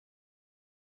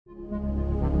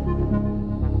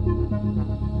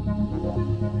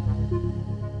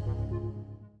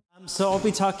So I'll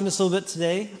be talking just a little bit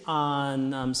today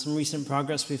on some recent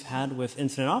progress we've had with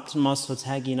InfiniteOpt. I'm also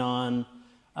tagging on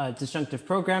disjunctive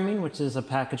programming, which is a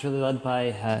package really led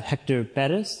by Hector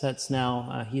Perez. That's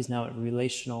now he's now at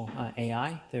Relational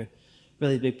AI. They're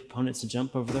really big proponents of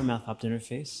JUMP over their MathOpt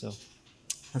interface, so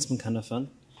that's been kind of fun.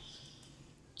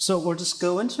 So we'll just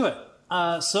go into it.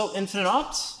 So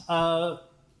InfiniteOpt,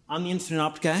 I'm the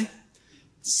InfiniteOpt guy.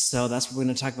 So that's what we're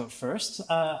going to talk about first.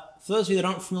 For those of you that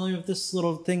aren't familiar with this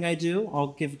little thing I do,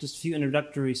 I'll give just a few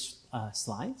introductory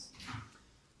slides.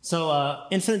 So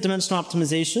infinite dimensional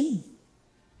optimization,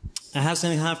 it has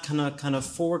going to have kind of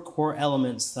four core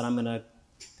elements that I'm going to,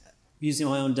 using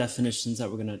my own definitions, that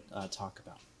we're going to talk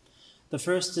about. The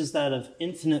first is that of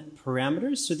infinite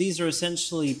parameters. So these are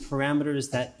essentially parameters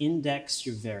that index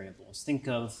your variables. Think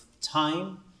of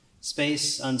time,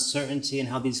 space, uncertainty, and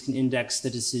how these can index the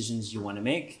decisions you want to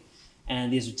make.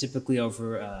 And these are typically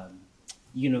over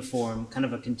uniform, kind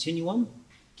of a continuum,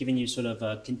 giving you sort of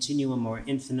a continuum or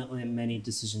infinitely many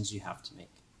decisions you have to make.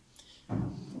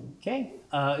 Okay,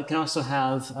 it can also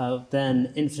have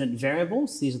then infinite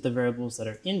variables. These are the variables that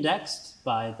are indexed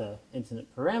by the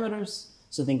infinite parameters.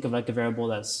 So think of like a variable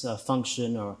that's a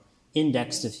function or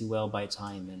indexed, if you will, by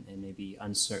time and maybe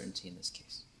uncertainty in this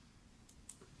case.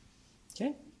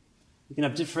 Okay. You can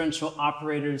have differential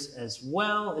operators as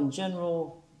well. In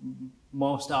general,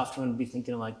 most often we'll be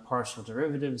thinking of like partial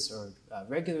derivatives or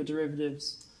regular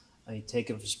derivatives. You take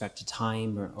it with respect to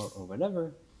time or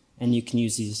whatever. And you can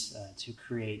use these to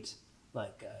create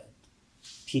like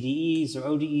PDEs or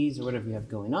ODEs or whatever you have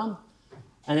going on.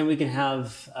 And then we can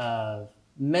have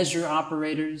measure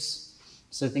operators.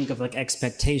 So think of like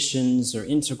expectations or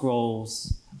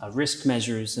integrals, risk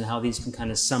measures, and how these can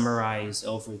kind of summarize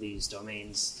over these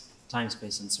domains. Time,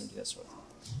 space, uncertainty, that sort of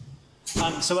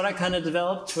thing. So what I kind of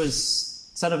developed was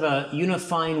sort of a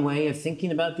unifying way of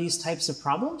thinking about these types of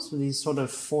problems with these sort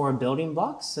of four building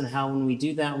blocks, and how when we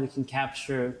do that, we can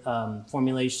capture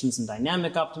formulations in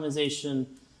dynamic optimization,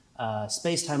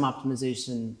 space-time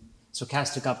optimization,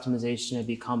 stochastic optimization,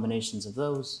 maybe combinations of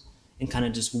those, and kind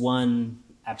of just one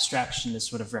abstraction to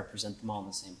sort of represent them all in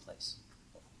the same place.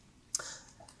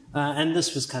 And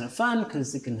this was kind of fun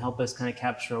because it can help us kind of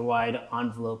capture a wide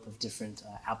envelope of different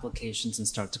applications and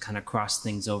start to kind of cross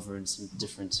things over in some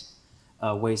different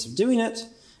ways of doing it.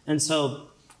 And so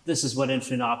this is what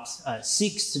InfiniteOpt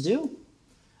seeks to do.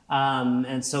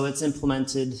 And so it's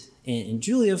implemented in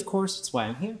Julia, of course. That's why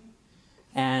I'm here.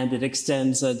 And it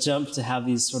extends JUMP to have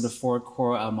these sort of four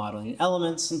core modeling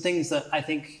elements. Some things that I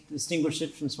think distinguish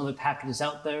it from some other packages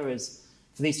out there is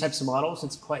for these types of models,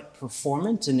 it's quite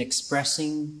performant in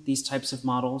expressing these types of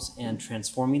models and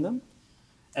transforming them.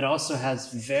 It also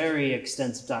has very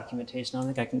extensive documentation. I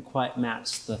don't think I can quite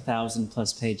match the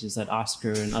 1,000+ pages that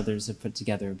Oscar and others have put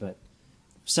together, but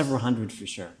several hundred for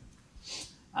sure.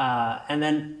 And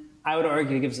then I would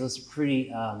argue it gives us a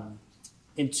pretty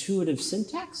intuitive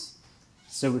syntax.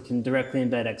 So we can directly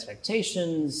embed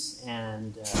expectations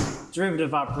and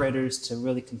derivative operators to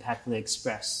really compactly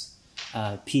express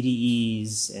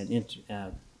PDEs and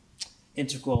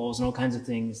integrals and all kinds of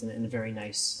things in a very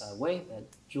nice way that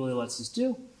Julia lets us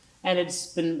do. And it's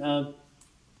been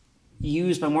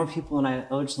used by more people than I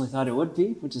originally thought it would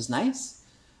be, which is nice.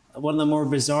 One of the more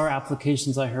bizarre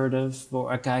applications I heard of,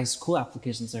 or guys, cool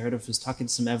applications I heard of, was talking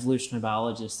to some evolutionary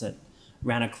biologists that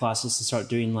ran across this to start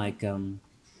doing like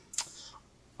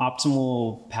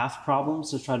optimal path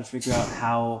problems to try to figure out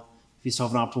how, if you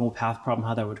solve an optimal path problem,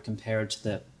 how that would compare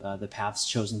to the paths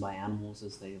chosen by animals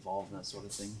as they evolve and that sort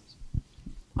of thing.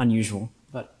 Unusual,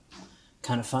 but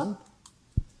kind of fun.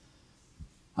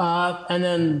 And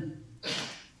then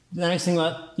the nice thing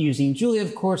about using Julia,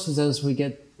 of course, is as we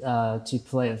get to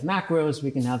play with macros,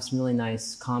 we can have some really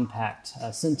nice compact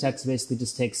syntax. Basically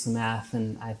just takes the math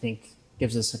and I think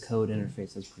gives us a code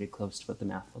interface that's pretty close to what the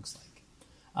math looks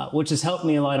like, which has helped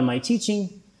me a lot in my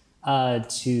teaching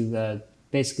to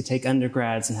basically take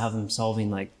undergrads and have them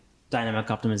solving like dynamic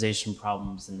optimization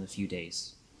problems in a few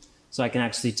days. So I can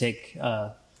actually take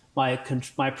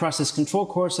my process control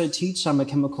course I teach. I'm a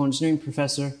chemical engineering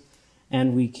professor,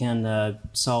 and we can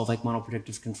solve like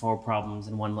monopredictive control problems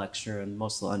in one lecture, and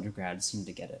most of the undergrads seem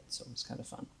to get it, so it's kind of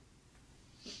fun.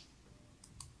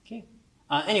 Okay.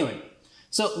 Anyway,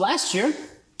 so last year,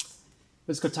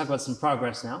 let's go talk about some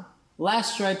progress now.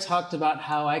 Last year I talked about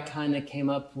how I kind of came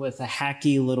up with a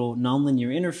hacky little nonlinear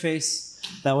interface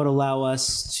that would allow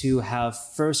us to have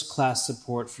first-class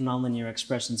support for nonlinear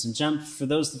expressions in JUMP. For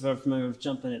those that are familiar with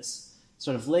JUMP and its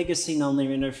sort of legacy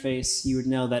nonlinear interface, you would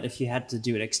know that if you had to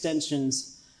do it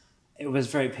extensions, it was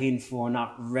very painful and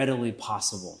not readily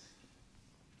possible.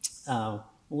 We'll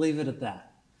leave it at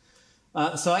that.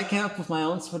 So I came up with my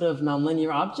own sort of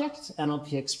nonlinear object,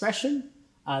 NLP expression,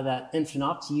 that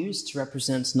InfiniteOpt used to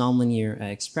represent nonlinear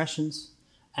expressions.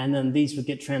 And then these would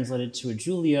get translated to a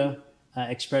Julia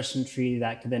expression tree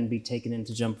that could then be taken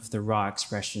into Jump with the raw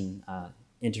expression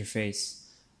interface.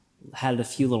 Had a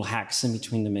few little hacks in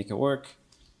between to make it work.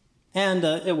 And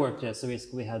it worked, yeah. So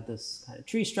basically we had this kind of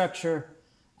tree structure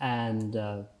and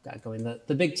got going.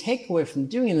 The big takeaway from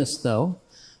doing this, though,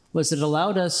 was it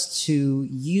allowed us to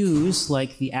use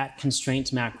like the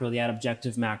 @constraint macro, the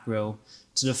 @objective macro,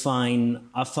 to define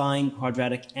affine,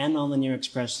 quadratic, and nonlinear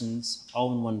expressions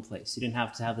all in one place. You didn't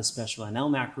have to have the special NL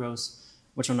macros,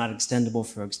 which are not extendable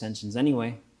for extensions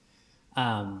anyway,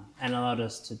 and allowed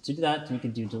us to do that. We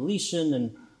could do deletion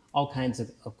and all kinds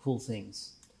of cool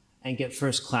things and get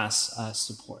first-class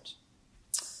support.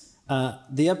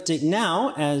 The update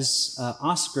now, as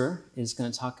Oscar is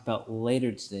going to talk about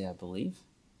later today, I believe,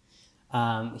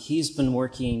 he's been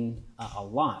working a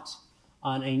lot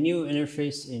on a new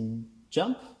interface in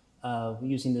Jump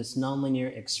using this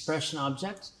nonlinear expression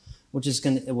object, which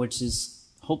is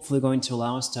hopefully going to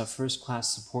allow us to have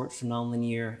first-class support for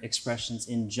nonlinear expressions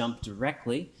in Jump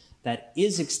directly that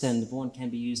is extendable and can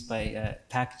be used by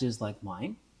packages like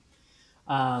mine.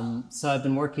 So I've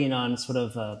been working on sort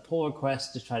of a pull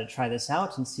request to try this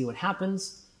out and see what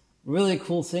happens. Really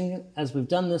cool thing as we've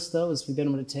done this, though, is we've been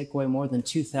able to take away more than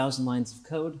 2,000 lines of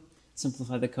code,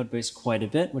 simplify the code base quite a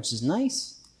bit, which is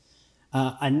nice.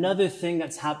 Another thing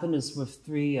that's happened is with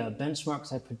 3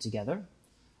 benchmarks I put together,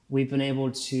 we've been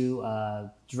able to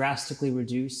drastically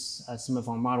reduce some of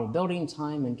our model building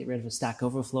time and get rid of a Stack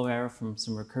Overflow error from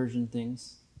some recursion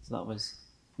things. So that was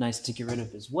nice to get rid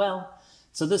of as well.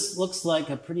 So this looks like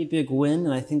a pretty big win,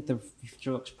 and I think the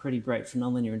future looks pretty bright for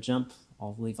nonlinear Jump.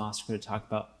 I'll leave Oscar to talk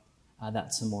about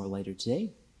that some more later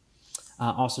today.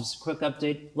 Also, just a quick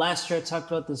update. Last year I talked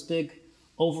about this big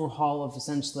overhaul of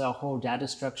essentially our whole data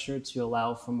structure to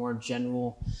allow for more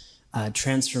general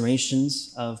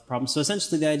transformations of problems. So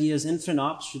essentially the idea is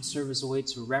InfiniteOpt should serve as a way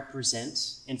to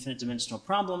represent infinite dimensional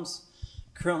problems.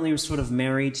 Currently we're sort of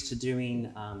married to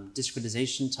doing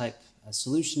discretization type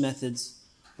solution methods,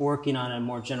 working on a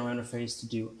more general interface to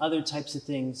do other types of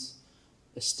things.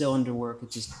 It's still under work.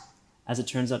 It just, as it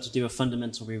turns out, to do a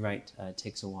fundamental rewrite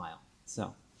takes a while.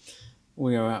 So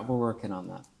we're working on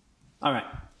that. All right.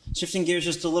 Shifting gears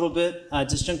just a little bit,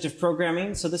 disjunctive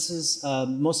programming. So this is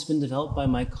mostly been developed by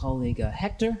my colleague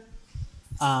Hector,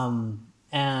 and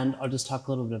I'll just talk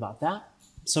a little bit about that.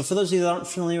 So for those of you that aren't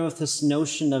familiar with this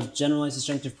notion of generalized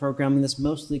disjunctive programming, this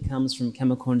mostly comes from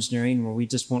chemical engineering, where we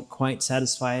just weren't quite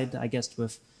satisfied, I guess,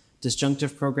 with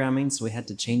disjunctive programming, so we had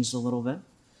to change it a little bit,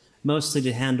 mostly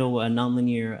to handle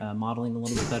nonlinear modeling a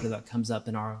little bit better that comes up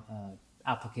in our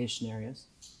application areas.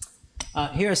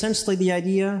 Here, essentially, the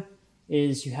idea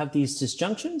is you have these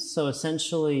disjunctions. So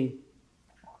essentially,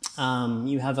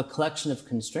 you have a collection of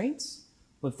constraints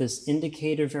with this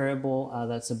indicator variable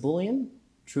that's a Boolean,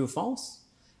 true or false.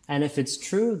 And if it's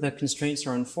true, the constraints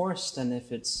are enforced, and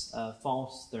if it's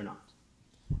false, they're not.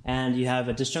 And you have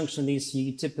a disjunction of these, so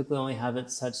you typically only have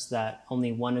it such that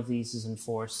only one of these is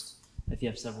enforced if you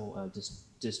have several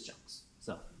disjuncts.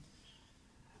 So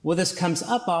well, this comes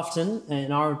up often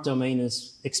in our domain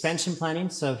is expansion planning.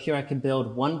 So here I could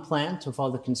build one plant with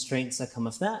all the constraints that come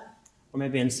with that. Or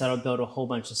maybe instead I'll build a whole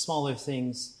bunch of smaller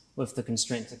things with the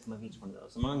constraints that come with each one of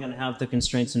those. I'm only going to have the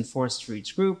constraints enforced for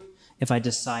each group if I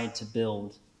decide to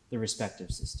build the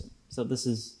respective system. So this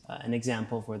is an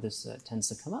example of where this tends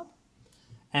to come up.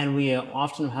 And we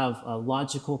often have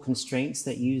logical constraints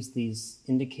that use these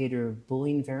indicator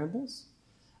Boolean variables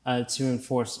to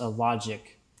enforce a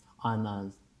logic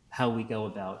on how we go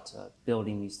about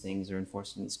building these things or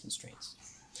enforcing these constraints.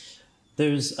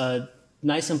 There's a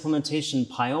nice implementation,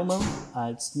 Pyomo.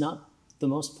 It's not the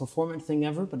most performant thing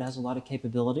ever, but it has a lot of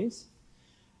capabilities.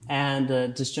 And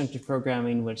disjunctive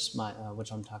programming, which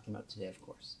I'm talking about today, of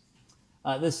course.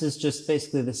 This is just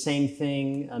basically the same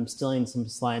thing. I'm stealing some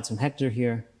slides from Hector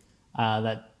here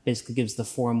that basically gives the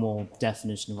formal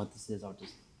definition of what this is. I'll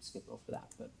just skip over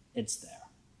that, but it's there.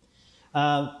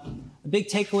 A big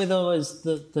takeaway, though, is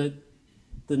the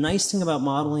nice thing about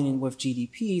modeling with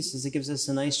GDPs is it gives us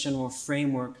a nice general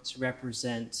framework to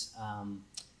represent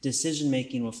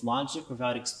decision-making with logic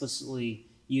without explicitly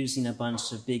using a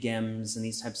bunch of big M's and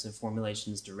these types of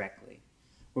formulations directly,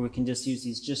 where we can just use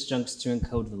these disjuncts to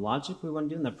encode the logic we want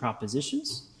to do and the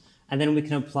propositions, and then we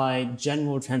can apply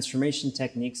general transformation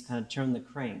techniques, kind of turn the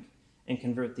crank, and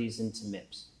convert these into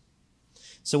MIPS.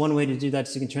 So one way to do that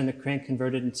is you can turn the crank,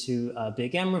 convert it into a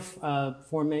big M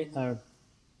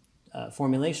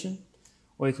formulation,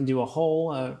 or you can do a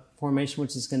whole formation,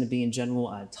 which is going to be in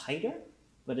general tighter,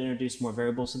 but introduce more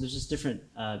variables. So there's just different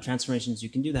transformations you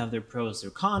can do that have their pros,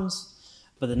 their cons.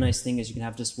 But the nice thing is you can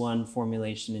have just one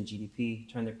formulation in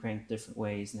GDP, turn the crank different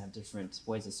ways, and have different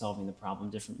ways of solving the problem,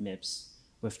 different MIPS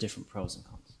with different pros and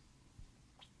cons.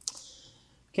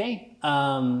 Okay,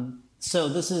 so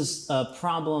this is a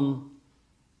problem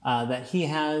that he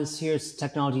has. Here's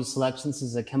technology selections. This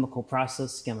is a chemical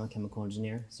process. Again, I'm a chemical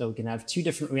engineer. So we can have two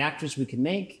different reactors we can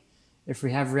make. If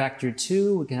we have reactor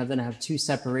 2, we can then have two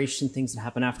separation things that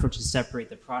happen afterwards to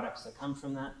separate the products that come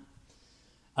from that.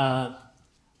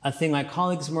 A thing my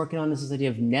colleagues are working on is this idea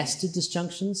of nested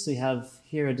disjunctions. So you have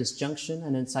here a disjunction,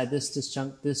 and inside this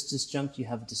disjunct, you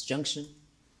have a disjunction.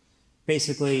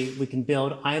 Basically, we can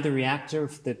build either reactor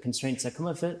with the constraints that come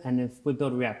with it, and if we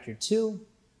build reactor 2,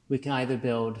 we can either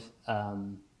build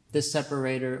this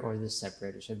separator or this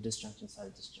separator. So you have disjunct inside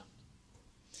a disjunct.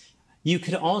 You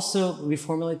could also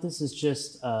reformulate this as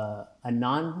just a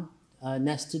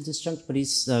non-nested disjunct, but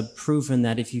he's proven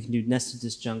that if you can do nested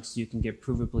disjuncts, you can get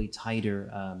provably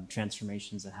tighter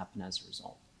transformations that happen as a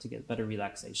result to get better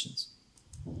relaxations.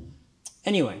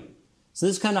 Anyway, so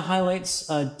this kind of highlights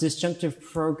disjunctive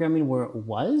programming where it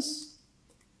was.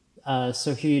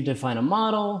 So here you define a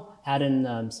model, add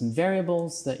in some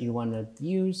variables that you want to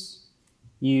use.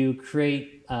 You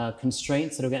create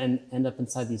constraints that are going to end up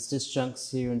inside these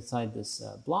disjuncts here inside this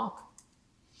block.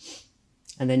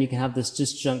 And then you can have this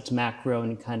disjunct macro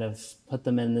and kind of put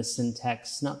them in this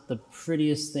syntax. Not the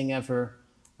prettiest thing ever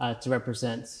to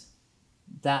represent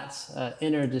that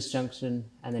inner disjunction.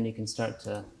 And then you can start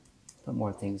to put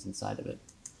more things inside of it.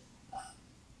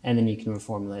 And then you can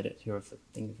reformulate it here with a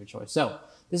thing of your choice. So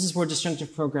this is where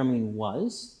disjunctive programming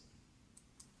was.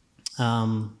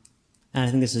 And I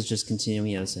think this is just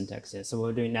continuing the syntax here. So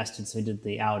we're doing nested, so we did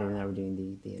the outer, and now we're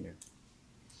doing the inner.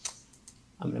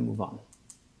 I'm going to move on.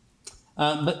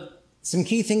 But some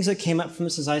key things that came up from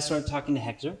this as I started talking to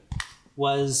Hector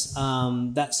was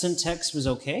that syntax was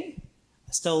okay.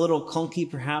 Still a little clunky,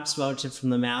 perhaps, relative from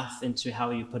the math into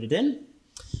how you put it in.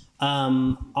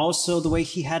 Also, the way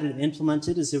he had it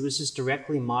implemented is it was just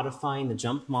directly modifying the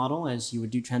jump model as you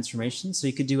would do transformations. So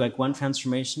you could do like one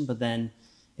transformation, but then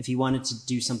if you wanted to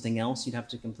do something else, you'd have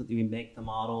to completely remake the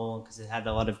model because it had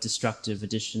a lot of destructive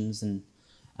additions and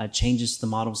changes to the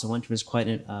model. So Winter was quite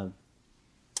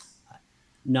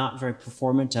not very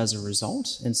performant as a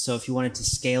result. And so if you wanted to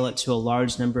scale it to a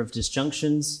large number of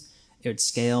disjunctions, it would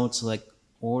scale to like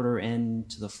order n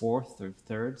to the 4th or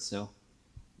 3rd. So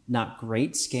not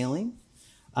great scaling.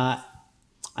 I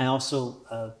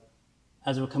also,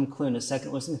 as it will become clear in a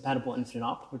second, wasn't compatible with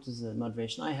InfiniteOpt, which is the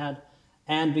motivation I had.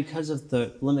 And because of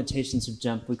the limitations of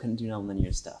jump, we couldn't do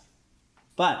nonlinear stuff.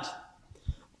 But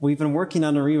we've been working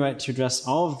on a rewrite to address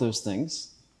all of those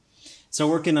things. So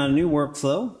working on a new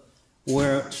workflow,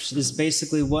 where is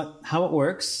basically how it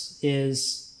works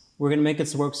is we're going to make it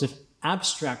so it works with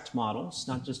abstract models,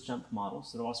 not just jump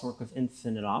models. It'll also work with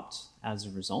InfiniteOpt as a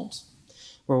result,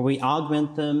 where we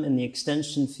augment them in the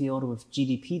extension field with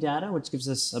GDP data, which gives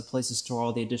us a place to store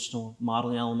all the additional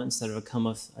modeling elements that will come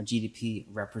with a GDP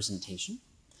representation.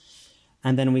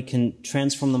 And then we can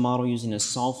transform the model using a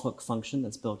solve-hook function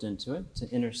that's built into it to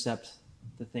intercept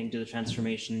the thing, do the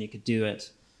transformation. You could do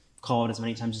it, call it as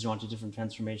many times as you want to different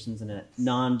transformations in a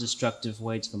non-destructive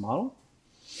way to the model.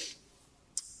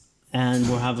 And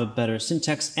we'll have a better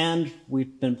syntax. And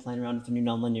we've been playing around with a new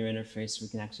nonlinear interface so we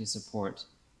can actually support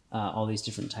all these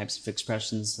different types of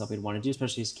expressions that we'd want to do,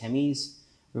 especially as chemies,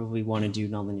 where we want to do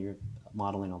nonlinear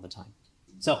modeling all the time.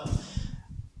 So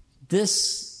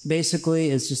this basically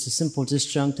is just a simple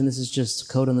disjunct, and this is just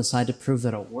code on the side to prove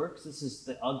that it works. This is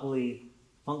the ugly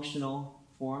functional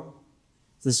form.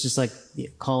 This is just like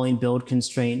calling build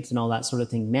constraints and all that sort of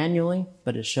thing manually,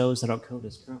 but it shows that our code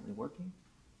is currently working.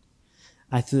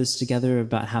 I threw this together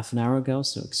about half an hour ago,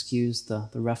 so excuse the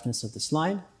roughness of the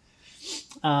slide.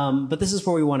 But this is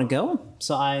where we want to go.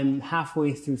 So I'm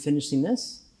halfway through finishing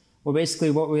this. Well, basically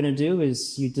what we're going to do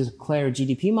is you declare a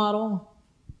GDP model,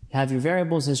 have your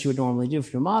variables as you would normally do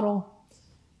for your model.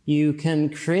 You can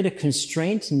create a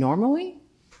constraint normally,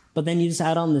 but then you just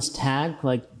add on this tag,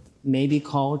 like maybe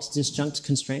called disjunct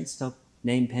constraints, so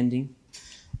name pending.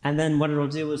 And then what it'll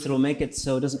do is it'll make it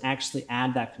so it doesn't actually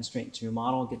add that constraint to your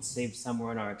model. It gets saved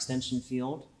somewhere in our extension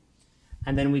field.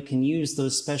 And then we can use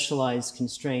those specialized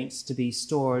constraints to be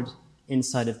stored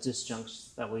inside of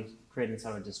disjuncts that we create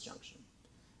inside our disjunction.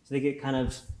 So they get kind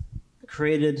of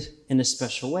created in a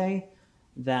special way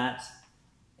that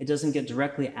it doesn't get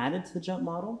directly added to the jump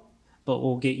model, but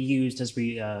will get used as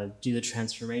we do the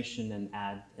transformation and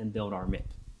add and build our MIP.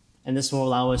 And this will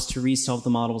allow us to resolve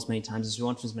the model as many times as we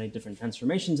want, to as many different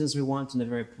transformations as we want in a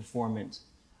very performant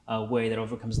way that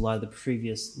overcomes a lot of the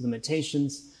previous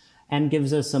limitations and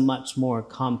gives us a much more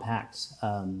compact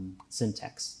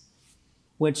syntax,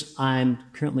 which I'm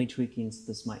currently tweaking, so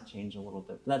this might change a little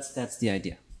bit. But that's the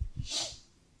idea.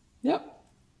 Yep.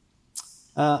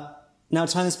 Now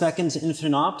tying this back into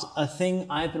InfiniteOpt, a thing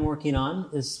I've been working on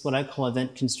is what I call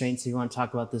event constraints. If you want to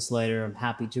talk about this later, I'm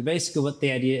happy to. Basically what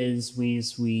the idea is,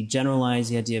 we generalize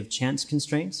the idea of chance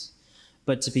constraints,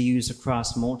 but to be used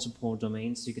across multiple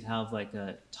domains. So you could have like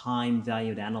a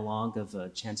time-valued analog of a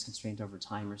chance constraint over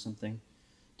time or something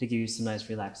to give you some nice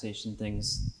relaxation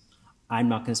things. I'm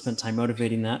not going to spend time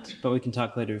motivating that, but we can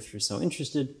talk later if you're so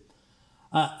interested.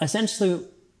 Essentially,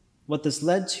 what this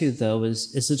led to, though,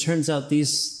 is it turns out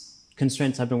these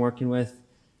constraints I've been working with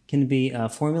can be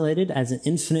formulated as an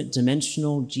infinite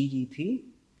dimensional GDP.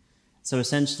 So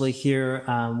essentially here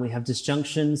we have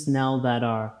disjunctions now that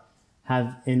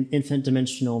have infinite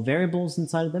dimensional variables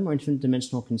inside of them, or infinite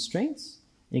dimensional constraints.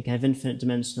 And you can have infinite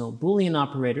dimensional Boolean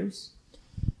operators.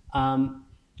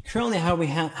 Currently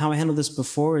how I handled this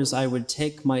before is I would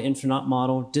take my InfiniteOpt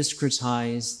model,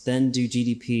 discretize, then do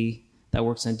GDP that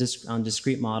works on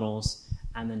discrete models,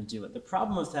 and then do it. The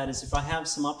problem with that is if I have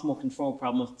some optimal control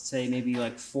problem with, say, maybe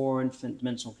like 4 infinite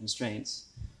dimensional constraints,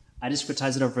 I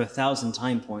discretize it over 1,000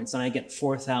 time points, and I get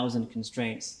 4,000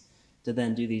 constraints to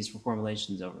then do these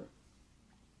reformulations over.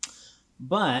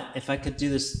 But if I could do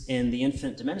this in the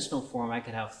infinite dimensional form, I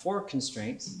could have 4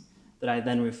 constraints that I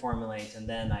then reformulate, and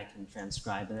then I can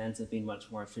transcribe, and it ends up being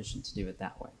much more efficient to do it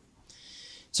that way.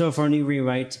 So for a new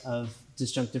rewrite of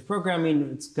disjunctive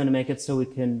programming, it's going to make it so we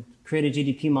can create a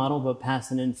GDP model, but pass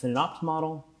an InfiniteOpt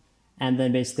model, and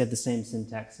then basically have the same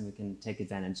syntax, and we can take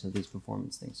advantage of these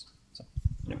performance things. So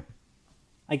anyway,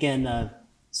 again,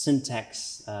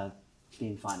 syntax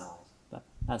being finalized, but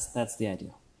that's the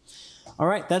idea. All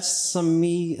right, that's some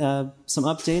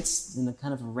updates in a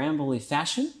kind of a rambly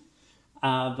fashion,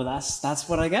 but that's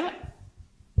what I got.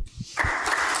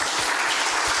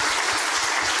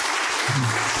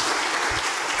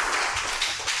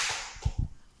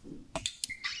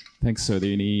 Thanks. So are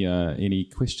there any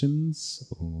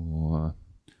questions or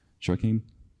Joaquin?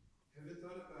 Have you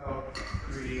thought about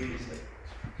creating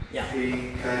a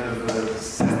kind of a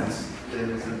set that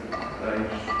is like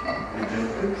a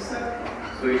generative set?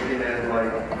 So you can add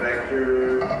like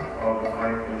vector of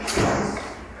 5 constraints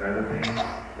kind of thing,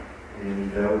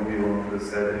 and that would be one of the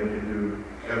set, and you can do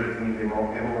everything in the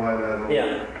MOI level.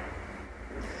 Yeah.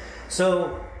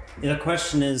 So the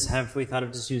question is, have we thought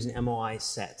of just using MOI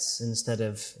sets instead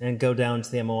of, and go down to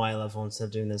the MOI level instead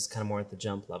of doing this kind of more at the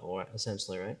jump level, right?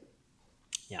 Essentially, right?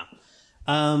 Yeah.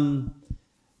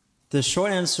 The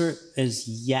short answer is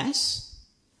yes.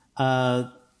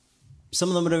 Some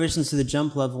of the motivations to the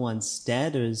jump level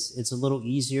instead is it's a little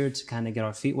easier to kind of get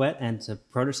our feet wet and to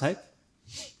prototype.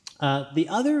 The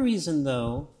other reason,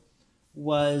 though,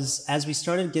 was as we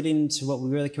started getting to what we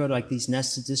really care about, like these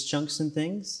nested disjuncts and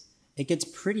things, it gets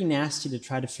pretty nasty to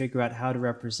try to figure out how to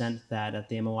represent that at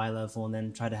the MOI level and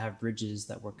then try to have bridges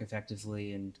that work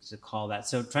effectively and to call that.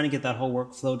 So trying to get that whole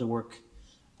workflow to work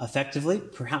effectively,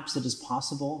 perhaps it is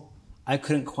possible. I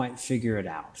couldn't quite figure it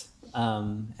out.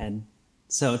 And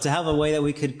so to have a way that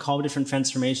we could call different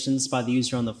transformations by the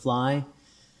user on the fly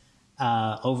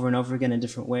over and over again in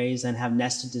different ways and have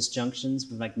nested disjunctions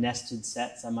with like nested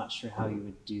sets, I'm not sure how you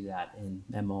would do that in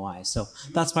MOI. So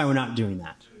that's why we're not doing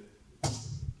that.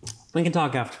 We can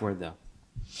talk afterward, though.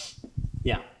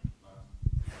 Yeah.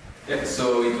 Yeah,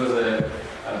 so it was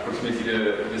approximately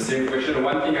the same question.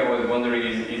 One thing I was wondering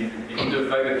is the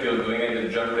fact that you're doing at the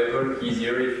jump level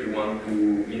easier if you want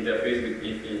to interface with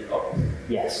InfiniteOpt?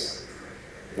 Yes.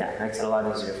 Yeah, makes it a lot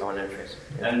easier if I want to interface.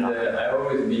 And I've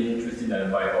always been interested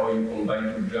by how you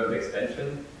combine two jump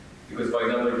extensions. Because, for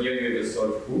example, here you have a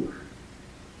solve hook,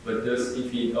 but does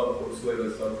InfiniteOpt also have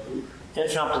a solve hook?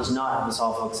 InfiniteOpt does not have a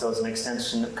solve hook, so it's an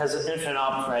extension. Because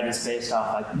InfiniteOpt, right, is based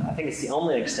off, like, I think it's the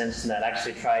only extension that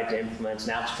actually tried to implement an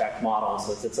abstract model,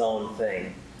 so it's its own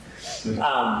thing.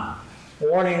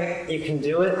 Warning, you can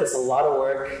do it. It's a lot of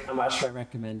work. I'm not sure I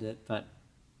recommend it, but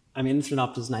I mean,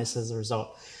 InfiniteOpt is nice as a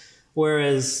result.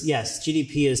 Whereas, yes,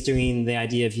 GDP is doing the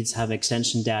idea of you just have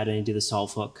extension data and you do the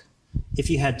solve hook. If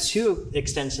you had two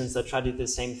extensions that try to do the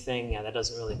same thing, yeah, that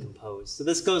doesn't really compose. So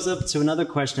this goes up to another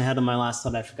question I had on my last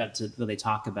slide I forgot to really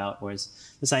talk about, was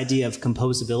this idea of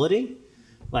composability.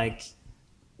 Like,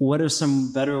 what are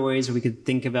some better ways where we could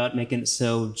think about making it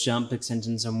so jump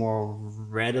extensions are more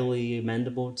readily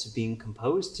amendable to being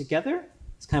composed together?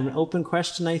 It's kind of an open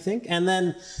question, I think. And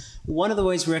then one of the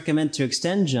ways we recommend to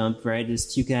extend jump, right,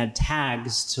 is you can add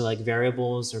tags to like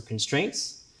variables or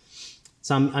constraints.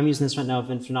 So I'm using this right now of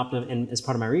InfiniteOpt and as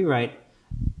part of my rewrite.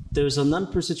 There's a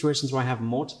number of situations where I have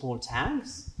multiple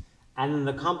tags, and then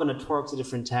the combinatorics of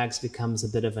different tags becomes a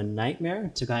bit of a nightmare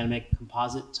to kind of make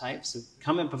composite types. So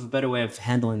coming up with a better way of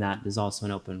handling that is also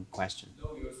an open question.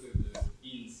 No, we also have the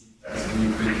in syntax when you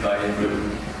put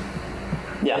variable.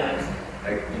 Yeah.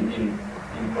 Like in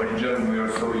Polygon, we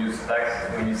also use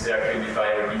tags when you say actually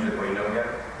define a is a polynomial.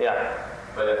 Yeah.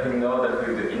 But I think now that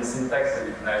with the in syntax, it's a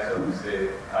bit nicer to say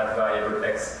add variable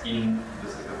x in the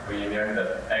set of polynomial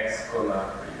that x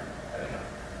comma. I don't know.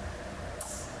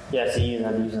 Yeah, so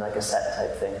you're using like a set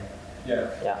type thing. Yeah.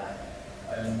 Yeah.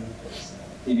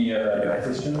 Any other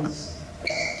questions?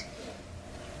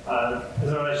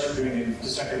 There's a relationship between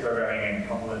disjunctive programming and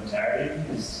complementarity.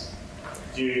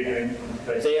 Do you have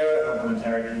any They are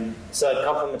complementarity? So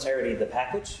complementarity, the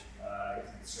package,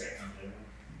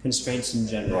 Constraints in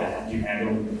general? constraints in general. Do you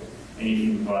handle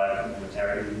anything via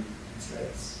complementarity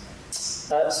constraints?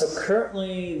 So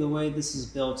currently, the way this is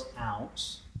built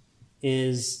out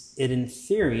is it, in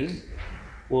theory,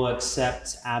 will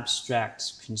accept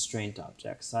abstract constraint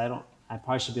objects. I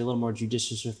probably should be a little more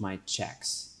judicious with my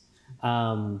checks.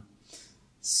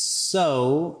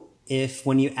 So if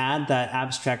when you add that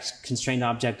abstract constraint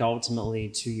object ultimately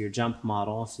to your jump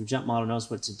model, if your jump model knows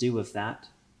what to do with that,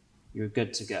 you're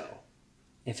good to go.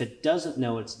 If it doesn't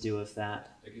know what to do with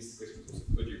that, I guess the question was,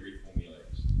 could you reformulate?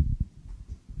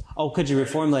 oh, could you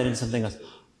reformulate in something else?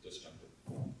 Disjunctive.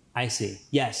 I see.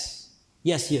 Yes.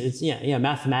 Yes, yeah,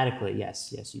 mathematically,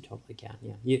 yes, you totally can.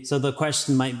 Yeah. So the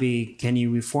question might be, can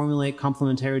you reformulate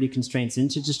complementarity constraints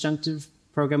into disjunctive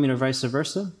programming or vice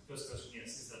versa? First question, yes.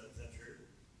 Is that true?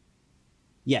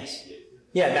 Yes.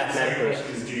 Yeah, mathematically.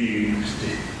 Second question is, do you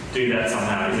do that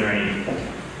somehow? Is there any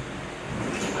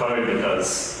code that does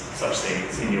such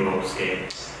things in your scheme?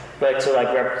 But to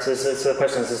so the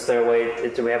question is there a way,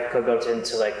 do we have code built in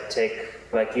to take,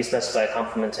 you specify a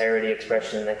complementarity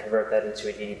expression and then convert that into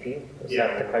a DDP? Is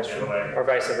that the question? Or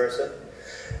vice versa?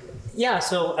 Yeah,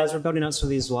 so as we're building out some of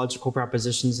these logical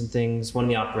propositions and things, one of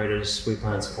the operators we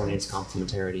plan on supporting is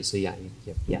complementarity. So yeah,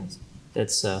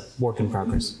 it's a work in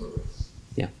progress.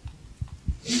 Yeah.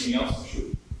 Anything else?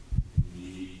 Should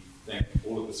we thank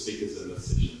all of the speakers in this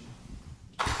session?